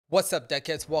What's up,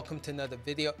 deckheads? Welcome to another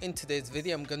video. In today's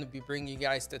video, I'm going to be bringing you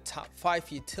guys the top 5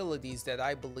 utilities that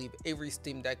I believe every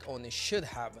Steam Deck owner should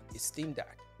have on your Steam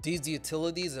Deck. These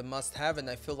utilities are must-have, and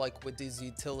I feel like with these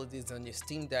utilities on your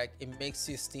Steam Deck, it makes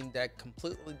your Steam Deck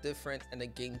completely different and a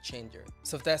game changer.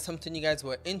 So if that's something you guys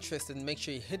were interested in, make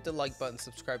sure you hit the like button,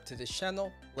 subscribe to this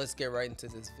channel. Let's get right into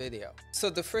this video. So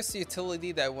the first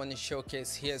utility that I want to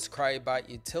showcase here is CryBot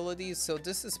Utilities. So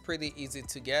this is pretty easy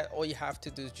to get. All you have to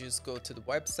do is just go to the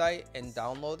website and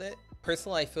download it.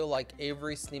 Personally, I feel like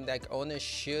every Steam Deck owner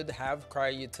should have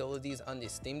Cryo Utilities on their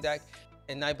Steam Deck.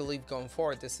 And I believe going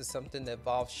forward, this is something that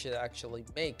Valve should actually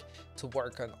make to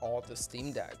work on all the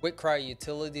Steam Deck. With Cryo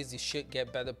Utilities, you should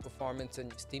get better performance on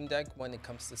your Steam Deck when it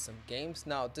comes to some games.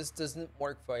 Now, this doesn't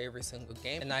work for every single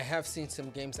game, and I have seen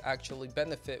some games actually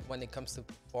benefit when it comes to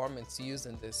performance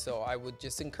using this. So I would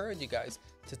just encourage you guys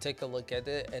to take a look at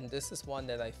it, and this is one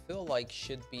that I feel like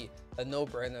should be a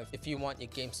no-brainer if you want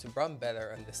your games to run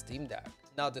better on the Steam Deck.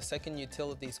 Now, the second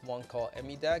utility is one called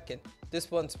EmuDeck, and this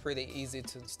one's pretty easy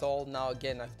to install. Now,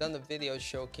 again, I've done a video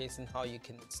showcasing how you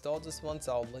can install this one,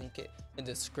 so I'll link it in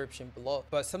the description below.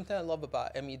 But something I love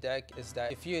about EmuDeck is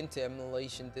that if you're into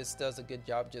emulation, this does a good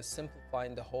job just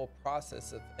simplifying the whole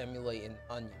process of emulating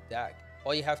on your deck.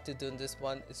 All you have to do in this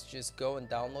one is just go and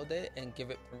download it and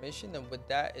give it permission, and with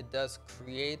that, it does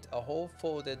create a whole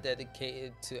folder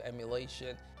dedicated to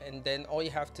emulation. And then all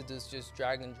you have to do is just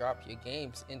drag and drop your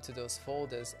games into those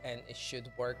folders, and it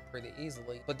should work pretty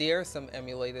easily. But there are some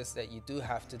emulators that you do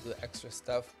have to do extra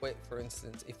stuff with. For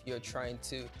instance, if you're trying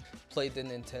to play the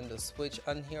Nintendo Switch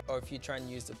on here, or if you're trying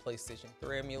to use the PlayStation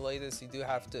 3 emulators, you do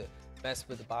have to mess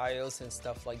with the BIOS and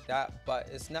stuff like that, but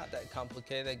it's not that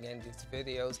complicated. Again, these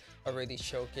videos already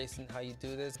showcasing how you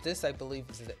do this. This, I believe,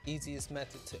 is the easiest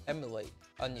method to emulate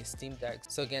on your Steam Deck.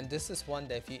 So again, this is one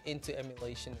that if you're into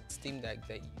emulation in Steam Deck,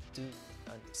 that you do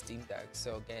on your Steam Deck.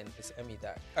 So again, it's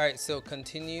EmuDeck. All right, so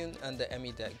continuing on the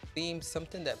EmuDeck theme,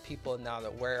 something that people are not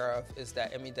aware of is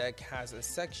that EmuDeck has a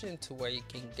section to where you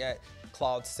can get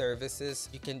cloud services.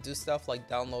 You can do stuff like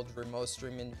download remote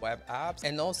streaming web apps,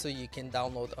 and also you can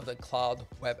download other cloud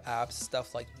web apps,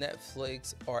 stuff like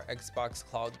Netflix or Xbox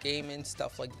Cloud Gaming,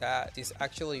 stuff like that. There's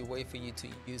actually a way for you to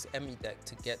use EmuDeck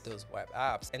to get those web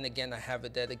apps. And again, I have a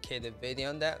dedicated video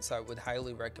on that, so I would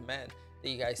highly recommend that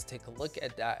you guys take a look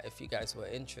at that if you guys were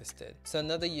interested. So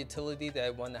another utility that I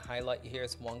want to highlight here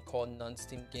is one called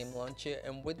Non-Steam Game Launcher,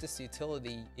 and with this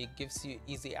utility, it gives you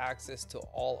easy access to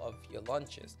all of your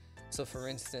launchers. So for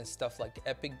instance, stuff like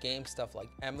Epic Games, stuff like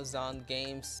Amazon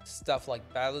Games, stuff like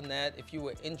Battle.net. If you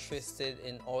were interested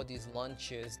in all these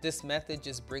launchers, this method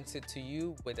just brings it to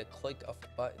you with a click of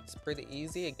a button. It's pretty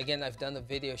easy. Again, I've done a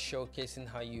video showcasing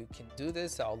how you can do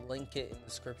this. I'll link it in the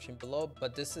description below,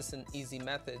 but this is an easy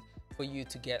method for you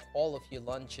to get all of your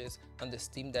launchers on the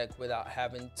Steam Deck without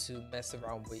having to mess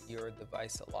around with your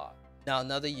device a lot. Now,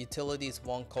 another utility is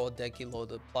one called Decky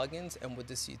Loader Plugins, and with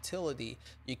this utility,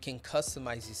 you can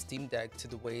customize your Steam Deck to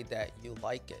the way that you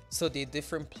like it. So there are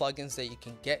different plugins that you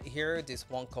can get here. There's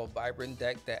one called Vibrant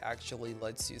Deck that actually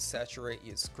lets you saturate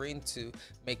your screen to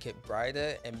make it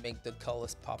brighter and make the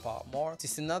colors pop out more.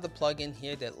 There's another plugin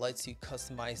here that lets you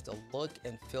customize the look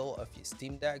and feel of your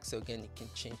Steam Deck. So again, you can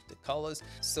change the colors.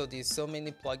 So there's so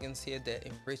many plugins here that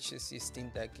enriches your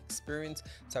Steam Deck experience.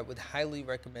 So I would highly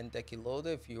recommend Decky Loader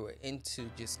if you were into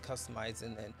just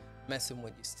customizing and messing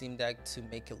with your Steam Deck to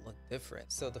make it look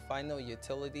different. So the final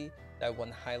utility that I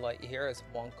want to highlight here is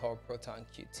one called Proton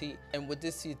QT, and with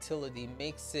this utility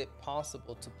makes it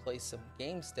possible to play some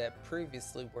games that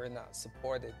previously were not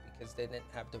supported because they didn't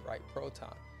have the right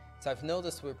Proton. So I've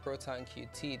noticed with Proton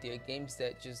QT, there are games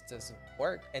that just doesn't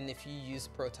work, and if you use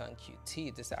Proton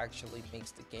QT, this actually makes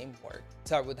the game work.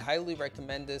 So I would highly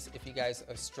recommend this if you guys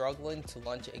are struggling to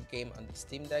launch a game on the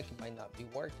Steam Deck, it might not be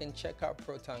working. Check out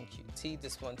Proton QT.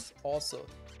 This one's also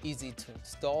easy to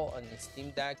install on your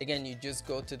Steam Deck. Again, you just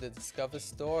go to the Discover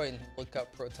store and look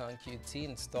up Proton QT,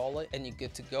 install it, and you're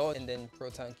good to go. And then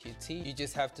Proton QT, you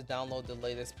just have to download the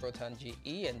latest Proton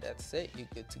GE, and that's it, you're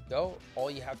good to go. All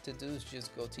you have to do is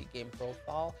just go to game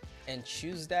profile and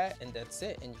choose that, and that's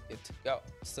it, and you're good to go.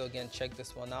 So again, check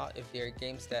this one out. If there are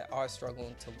games that are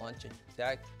struggling to launch in your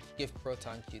deck, give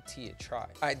Proton QT a try.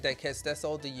 Alright, deckheads, that's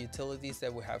all the utilities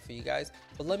that we have for you guys,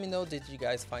 but let me know, did you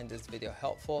guys find this video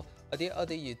helpful? Are there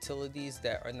other utilities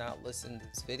that are not listed in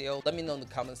this video? Let me know in the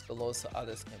comments below so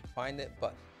others can find it.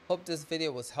 But hope this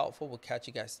video was helpful. We'll catch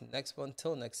you guys in the next one.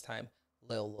 Till next time,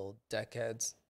 little deckheads.